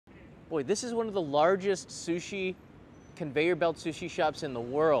Boy, this is one of the largest sushi, conveyor belt sushi shops in the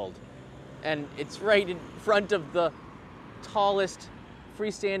world. And it's right in front of the tallest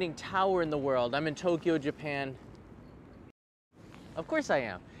freestanding tower in the world. I'm in Tokyo, Japan. Of course I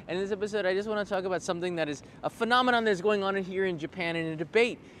am. And in this episode, I just want to talk about something that is a phenomenon that's going on here in Japan, and a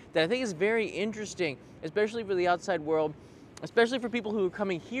debate that I think is very interesting, especially for the outside world, especially for people who are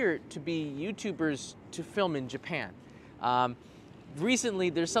coming here to be YouTubers to film in Japan. Recently,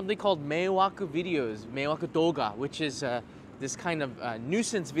 there's something called MEIWAKU videos, MEIWAKU DOUGA, which is this kind of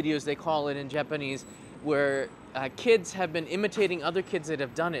nuisance videos, they call it in Japanese, where kids have been imitating other kids that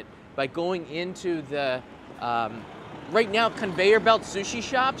have done it by going into the, right now, conveyor belt sushi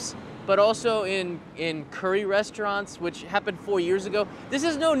shops, but also in curry restaurants, which happened 4 years ago. This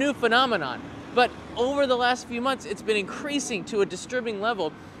is no new phenomenon, but over the last few months, it's been increasing to a disturbing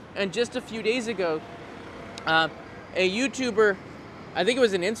level. And just a few days ago, a YouTuber, I think it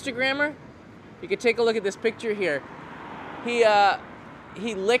was an Instagrammer, you could take a look at this picture here. He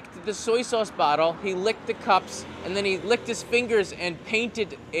licked the soy sauce bottle, he licked the cups, and then he licked his fingers and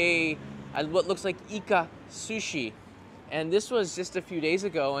painted what looks like Ika sushi. And this was just a few days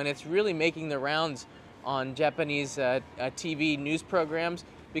ago, and it's really making the rounds on Japanese TV news programs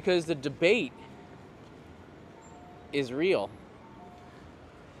because the debate is real.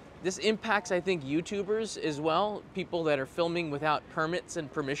 This impacts, I think, YouTubers as well, people that are filming without permits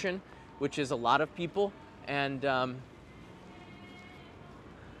and permission, which is a lot of people. And I have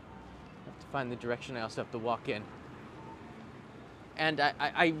to find the direction. I also have to walk in. And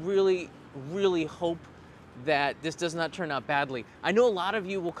I really, really hope that this does not turn out badly. I know a lot of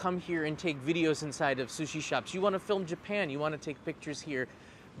you will come here and take videos inside of sushi shops. You want to film Japan, you want to take pictures here,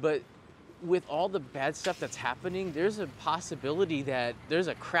 but with all the bad stuff that's happening, there's a possibility that there's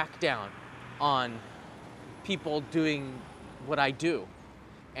a crackdown on people doing what I do.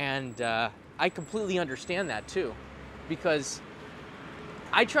 And I completely understand that too, because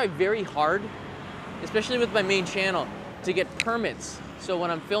I try very hard, especially with my main channel, to get permits. So when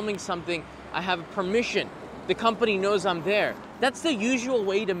I'm filming something, I have permission. The company knows I'm there. That's the usual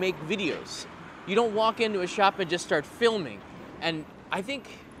way to make videos. You don't walk into a shop and just start filming. And I think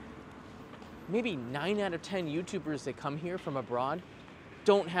maybe 9 out of 10 YouTubers that come here from abroad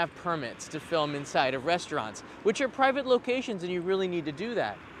don't have permits to film inside of restaurants, which are private locations, and you really need to do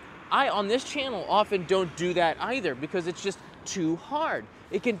that. I, on this channel, often don't do that either because it's just too hard.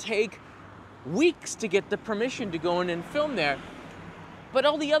 It can take weeks to get the permission to go in and film there. But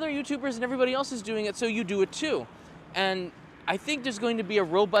all the other YouTubers and everybody else is doing it, so you do it too. And I think there's going to be a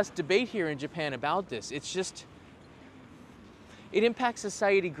robust debate here in Japan about this. It's just, it impacts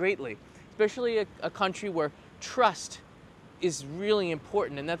society greatly, especially a country where trust is really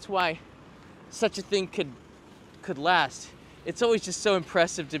important, and that's why such a thing could last. It's always just so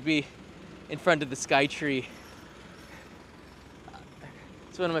impressive to be in front of the Sky Tree.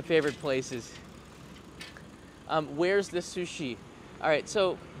 It's one of my favorite places. Where's the sushi? All right,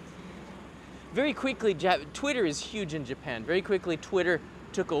 so very quickly, Twitter is huge in Japan. Very quickly, Twitter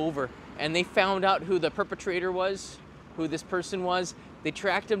took over, and they found out who the perpetrator was, who this person was. They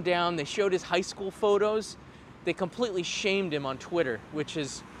tracked him down. They showed his high school photos. They completely shamed him on Twitter, which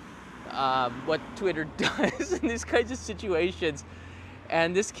is what Twitter does in these kinds of situations.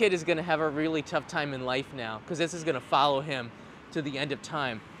 And this kid is going to have a really tough time in life now, because this is going to follow him to the end of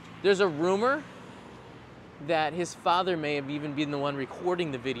time. There's a rumor that his father may have even been the one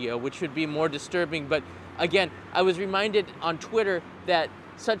recording the video, which would be more disturbing. But again, I was reminded on Twitter that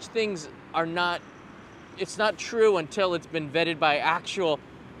such things are not, it's not true until it's been vetted by actual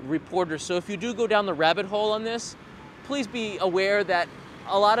reporters. So if you do go down the rabbit hole on this, please be aware that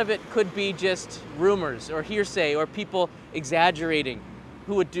a lot of it could be just rumors or hearsay or people exaggerating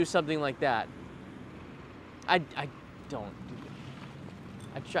who would do something like that. I don't do it.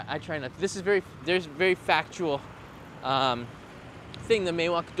 I try not. There's very factual thing. The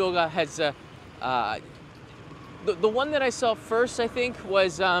MEIWAKU DOUGA has the one that I saw first, I think,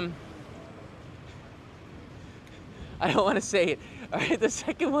 was I don't want to say it. All right, the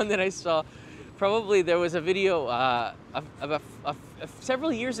second one that I saw, probably there was a video of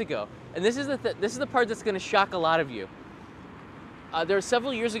several years ago, and this is the part that's going to shock a lot of you. There was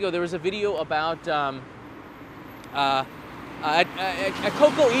several years ago. There was a video about a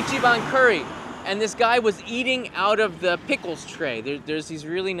Coco Ichiban curry, and this guy was eating out of the pickles tray. There's these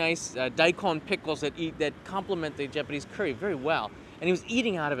really nice daikon pickles that complement the Japanese curry very well, and he was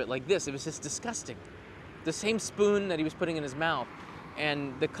eating out of it like this. It was just disgusting. The same spoon that he was putting in his mouth,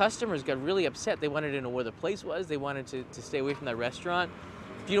 and the customers got really upset. They wanted to know where the place was. They wanted to stay away from that restaurant.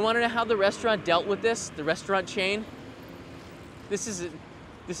 Do you want to know how the restaurant dealt with this? The restaurant chain? This is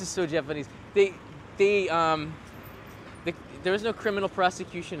This is so Japanese. They there was no criminal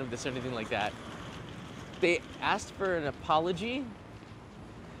prosecution of this or anything like that. They asked for an apology.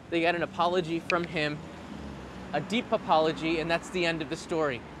 They got an apology from him, a deep apology, and that's the end of the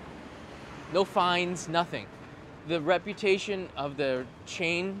story. No fines, nothing. The reputation of the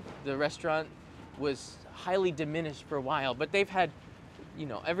chain, the restaurant, was highly diminished for a while, but they've had, you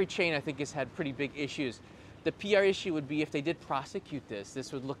know, every chain I think has had pretty big issues. The PR issue would be if they did prosecute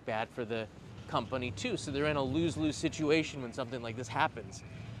this would look bad for the company too. So they're in a lose-lose situation when something like this happens.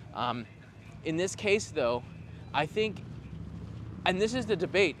 In this case though, I think, and this is the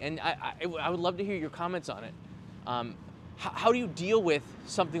debate, and I would love to hear your comments on it. How do you deal with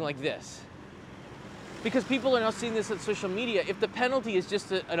something like this? Because people are now seeing this on social media. If the penalty is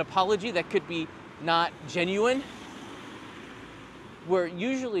just an apology that could be not genuine, where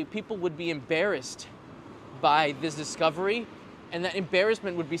usually people would be embarrassed by this discovery, and that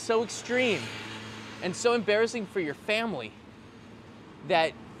embarrassment would be so extreme and so embarrassing for your family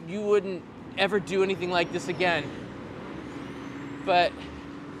that you wouldn't ever do anything like this again. But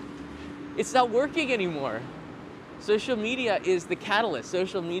it's not working anymore. Social media is the catalyst.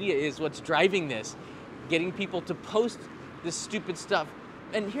 Social media is what's driving this, getting people to post this stupid stuff.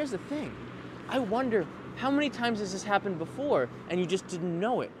 And here's the thing, I wonder how many times has this happened before and you just didn't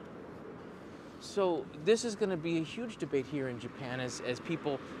know it? So this is going to be a huge debate here in Japan as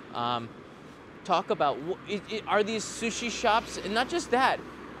people talk about, are these sushi shops, and not just that,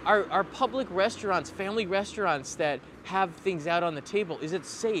 are public restaurants, family restaurants that have things out on the table, is it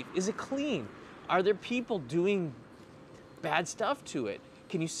safe? Is it clean? Are there people doing bad stuff to it?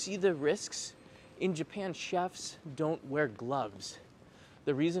 Can you see the risks? In Japan, chefs don't wear gloves.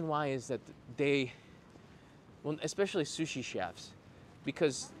 The reason why is that well, especially sushi chefs,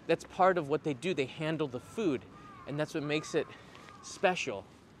 because that's part of what they do. They handle the food, and that's what makes it special,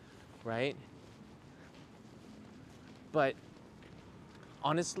 right? But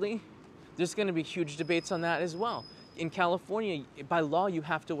honestly, there's going to be huge debates on that as well. In California, by law, you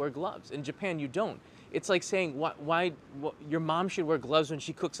have to wear gloves. In Japan, you don't. It's like saying why your mom should wear gloves when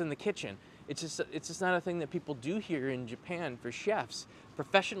she cooks in the kitchen. It's just not a thing that people do here in Japan for chefs.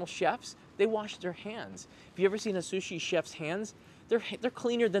 Professional chefs, they wash their hands. Have you ever seen a sushi chef's hands? They're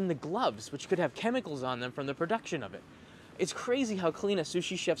cleaner than the gloves, which could have chemicals on them from the production of it. It's crazy how clean a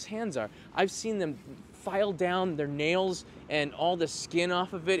sushi chef's hands are. I've seen them file down their nails and all the skin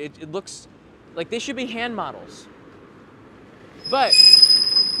off of it. It looks like they should be hand models. But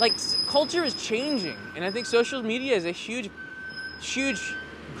like, culture is changing, and I think social media is a huge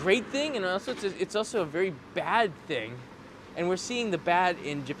great thing, and also it's also a very bad thing, and we're seeing the bad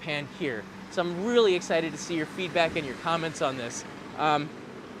in Japan here. So I'm really excited to see your feedback and your comments on this.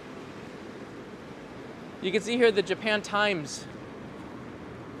 You can see here the Japan Times.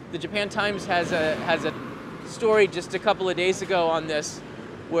 The Japan Times has a story just a couple of days ago on this,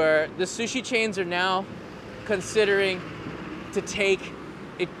 where the sushi chains are now considering to take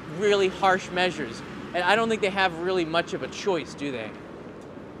really harsh measures. And I don't think they have really much of a choice, do they?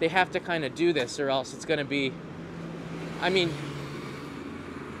 They have to kind of do this, or else it's going to be, I mean,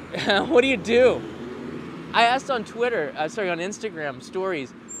 what do you do? I asked on Twitter, on Instagram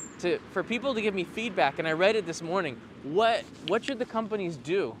stories, for people to give me feedback, and I read it this morning. What should the companies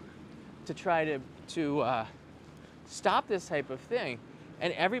do to try to stop this type of thing?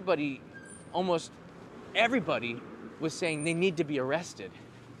 And almost everybody was saying they need to be arrested.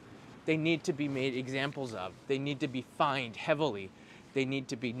 They need to be made examples of. They need to be fined heavily.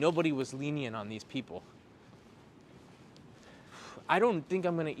 Nobody was lenient on these people. I don't think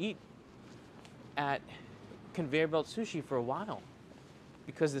I'm gonna eat at Conveyor Belt Sushi for a while,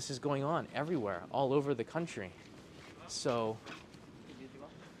 because this is going on everywhere, all over the country. So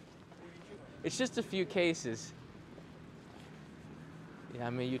it's just a few cases. Yeah,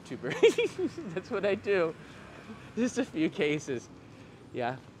 I'm a YouTuber. That's what I do. Just a few cases.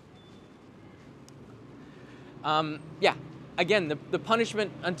 Yeah. Yeah. Again, the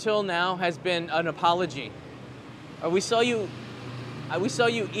punishment until now has been an apology. We saw you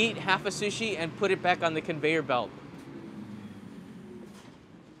eat half a sushi and put it back on the conveyor belt.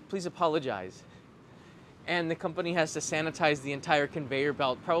 Please apologize. And the company has to sanitize the entire conveyor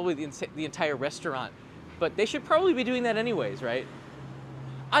belt, probably the entire restaurant. But they should probably be doing that anyways, right?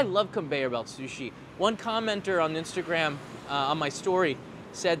 I love conveyor belt sushi. One commenter on Instagram on my story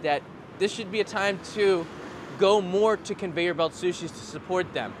said that this should be a time to go more to conveyor belt sushis to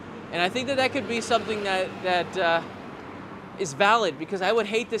support them. And I think that could be something that is valid, because I would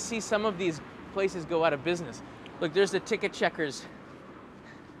hate to see some of these places go out of business. Look, there's the ticket checkers.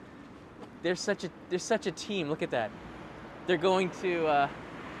 They're such a team. Look at that. They're going to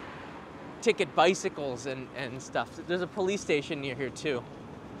ticket bicycles and stuff. There's a police station near here too,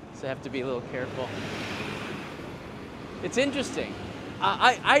 so I have to be a little careful. It's interesting.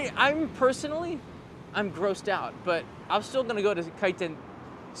 I'm personally, I'm grossed out, but I'm still gonna go to kaiten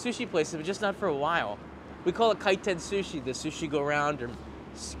sushi places, but just not for a while. We call it kaiten sushi, the sushi go round, or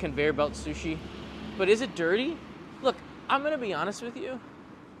conveyor belt sushi. But is it dirty? Look, I'm gonna be honest with you.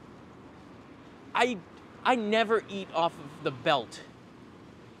 I never eat off of the belt.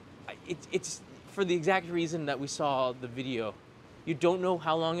 It's for the exact reason that we saw the video. You don't know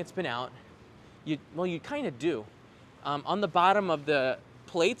how long it's been out. Well, you kind of do. On the bottom of the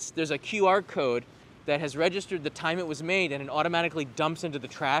plates, there's a QR code that has registered the time it was made, and it automatically dumps into the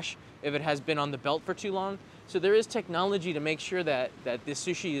trash if it has been on the belt for too long. So there is technology to make sure that this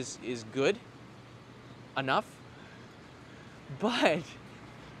sushi is good enough. But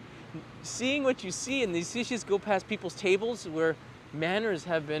seeing what you see, and these sushis go past people's tables where manners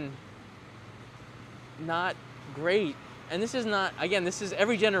have been not great. And this is not, again, this is,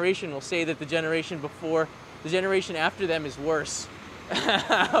 every generation will say that the generation before, the generation after them is worse.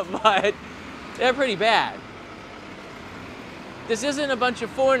 But they're pretty bad. This isn't a bunch of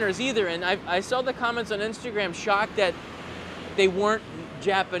foreigners either, and I saw the comments on Instagram shocked that they weren't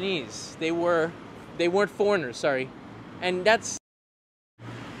Japanese. They weren't foreigners, sorry. And that's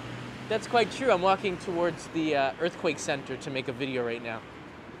quite true. I'm walking towards the earthquake center to make a video right now.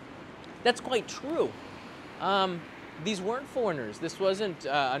 That's quite true. These weren't foreigners. This wasn't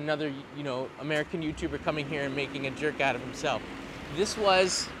another, American YouTuber coming here and making a jerk out of himself. This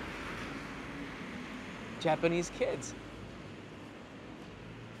was Japanese kids.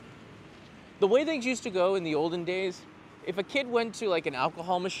 The way things used to go in the olden days, if a kid went to like an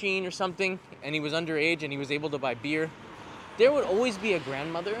alcohol machine or something and he was underage and he was able to buy beer, there would always be a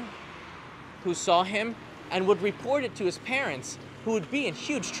grandmother who saw him and would report it to his parents, who would be in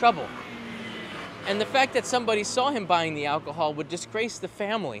huge trouble. And the fact that somebody saw him buying the alcohol would disgrace the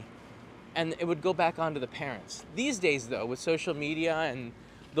family, and it would go back onto the parents. These days, though, with social media and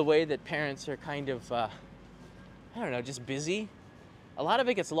the way that parents are kind of, I don't know, just busy, a lot of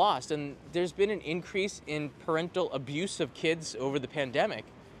it gets lost. And there's been an increase in parental abuse of kids over the pandemic.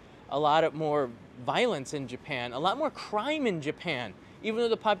 A lot more violence in Japan, a lot more crime in Japan. Even though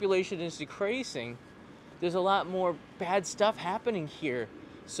the population is decreasing, there's a lot more bad stuff happening here.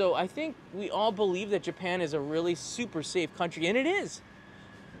 So I think we all believe that Japan is a really super safe country, and it is.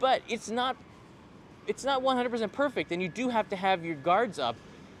 But it's not 100% perfect, and you do have to have your guards up.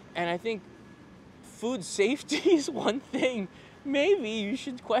 And I think food safety is one thing maybe you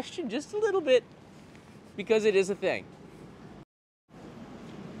should question just a little bit, because it is a thing.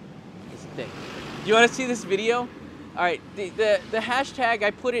 It's a thing. Do you want to see this video? All right, the hashtag,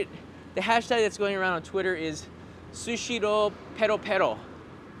 I put it, the hashtag that's going around on Twitter is Sushiro Pero Pero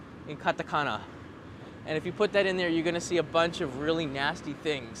in katakana. And if you put that in there, you're gonna see a bunch of really nasty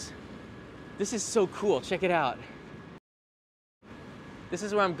things. This is so cool, check it out. This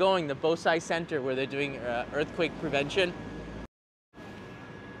is where I'm going, the Bosai Center, where they're doing earthquake prevention.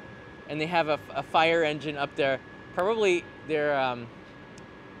 And they have a fire engine up there. Probably they're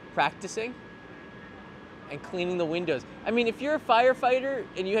practicing and cleaning the windows. I mean, if you're a firefighter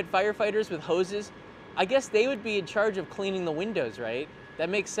and you had firefighters with hoses, I guess they would be in charge of cleaning the windows, right? That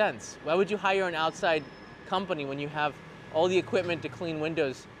makes sense. Why would you hire an outside company when you have all the equipment to clean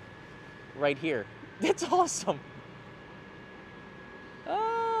windows right here? That's awesome.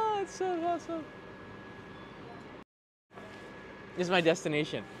 Oh, it's so awesome. This is my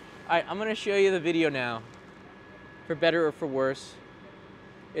destination. All right, I'm gonna show you the video now, for better or for worse.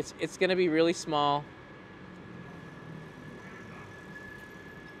 It's gonna be really small.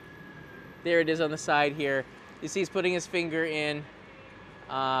 There it is on the side here. You see he's putting his finger in.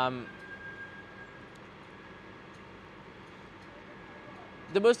 The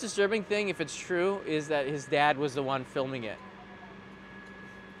most disturbing thing, if it's true, is that his dad was the one filming it.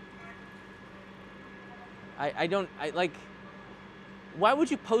 Why would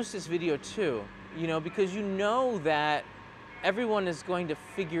you post this video too? Because you know that everyone is going to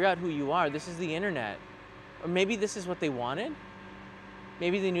figure out who you are. This is the internet. Or maybe this is what they wanted.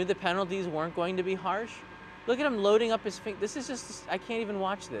 Maybe they knew the penalties weren't going to be harsh. Look at him loading up his finger. This is just, I can't even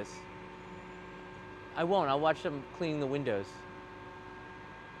watch this. I won't, I'll watch them cleaning the windows.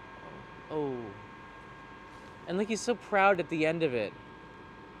 Oh. And look, he's so proud at the end of it.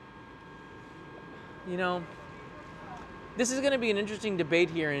 This is going to be an interesting debate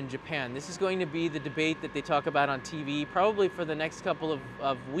here in Japan. This is going to be the debate that they talk about on TV probably for the next couple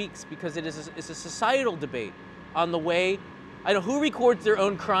of weeks, because it's a societal debate on the way, who records their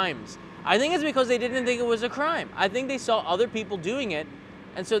own crimes. I think it's because they didn't think it was a crime. I think they saw other people doing it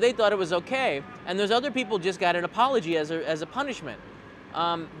And so they thought it was okay. And those other people just got an apology as a punishment.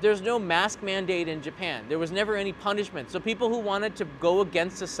 There's no mask mandate in Japan. There was never any punishment. So people who wanted to go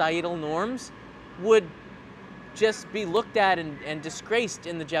against societal norms would just be looked at and disgraced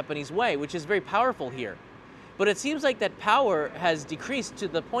in the Japanese way, which is very powerful here. But it seems like that power has decreased to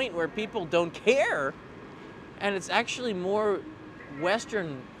the point where people don't care, and it's actually more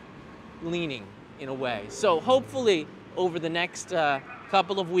Western leaning in a way. So hopefully over the next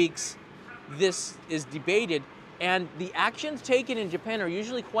couple of weeks, this is debated, and the actions taken in Japan are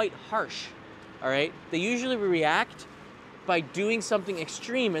usually quite harsh, all right? They usually react by doing something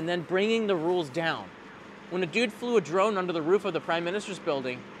extreme and then bringing the rules down. When a dude flew a drone under the roof of the Prime Minister's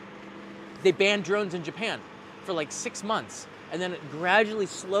building, they banned drones in Japan for like 6 months. And then gradually,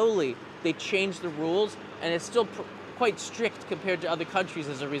 slowly, they changed the rules, and it's still quite strict compared to other countries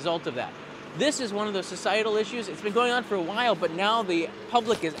as a result of that. This is one of those societal issues. It's been going on for a while, but now the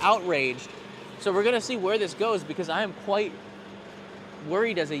public is outraged. So we're gonna see where this goes, because I am quite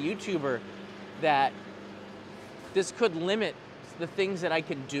worried as a YouTuber that this could limit the things that I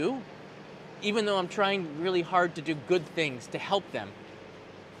can do, even though I'm trying really hard to do good things to help them.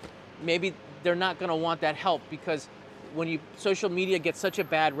 Maybe they're not gonna want that help, because when social media gets such a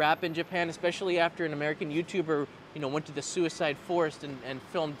bad rap in Japan, especially after an American YouTuber, went to the suicide forest and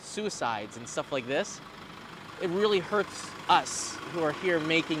filmed suicides and stuff like this, it really hurts us who are here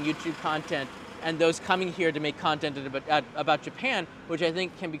making YouTube content and those coming here to make content about Japan, which I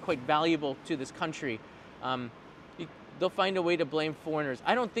think can be quite valuable to this country. They'll find a way to blame foreigners.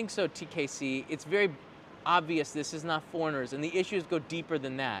 I don't think so, TKC. It's very obvious this is not foreigners, and the issues go deeper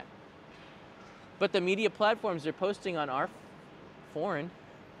than that. But the media platforms they're posting on are foreign,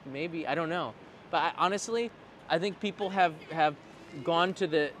 maybe, I don't know. But honestly, I think people have gone to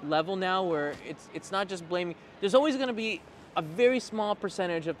the level now where it's not just blaming. There's always gonna be a very small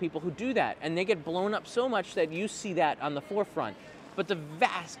percentage of people who do that, and they get blown up so much that you see that on the forefront. But the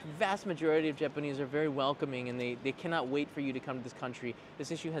vast, vast majority of Japanese are very welcoming, and they cannot wait for you to come to this country.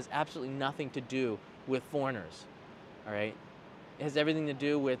 This issue has absolutely nothing to do with foreigners, all right? It has everything to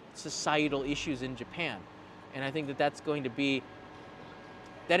do with societal issues in Japan. And I think that that's going to be,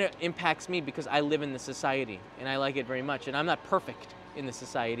 that impacts me because I live in the society, and I like it very much. And I'm not perfect in the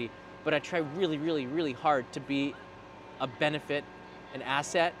society, but I try really, really, really hard to be a benefit, an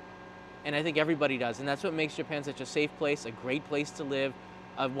asset, and I think everybody does. And that's what makes Japan such a safe place, a great place to live,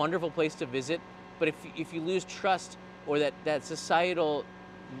 a wonderful place to visit. But if you lose trust, or that societal,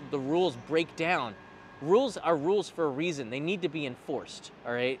 the rules break down, rules are rules for a reason. They need to be enforced,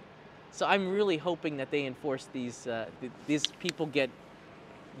 all right? So I'm really hoping that they enforce these people get,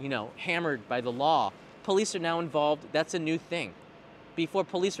 hammered by the law. Police are now involved. That's a new thing. Before,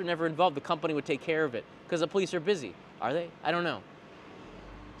 police were never involved. The company would take care of it because the police are busy. Are they? I don't know.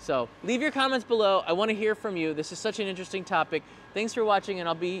 So leave your comments below. I want to hear from you. This is such an interesting topic. Thanks for watching, and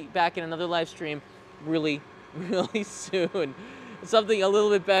I'll be back in another live stream really, really soon. Something a little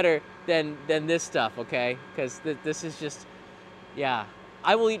bit better than this stuff, okay? Because this is just, yeah.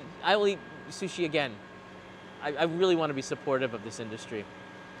 I will eat sushi again. I really want to be supportive of this industry.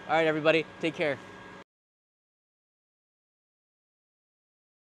 All right, everybody, take care.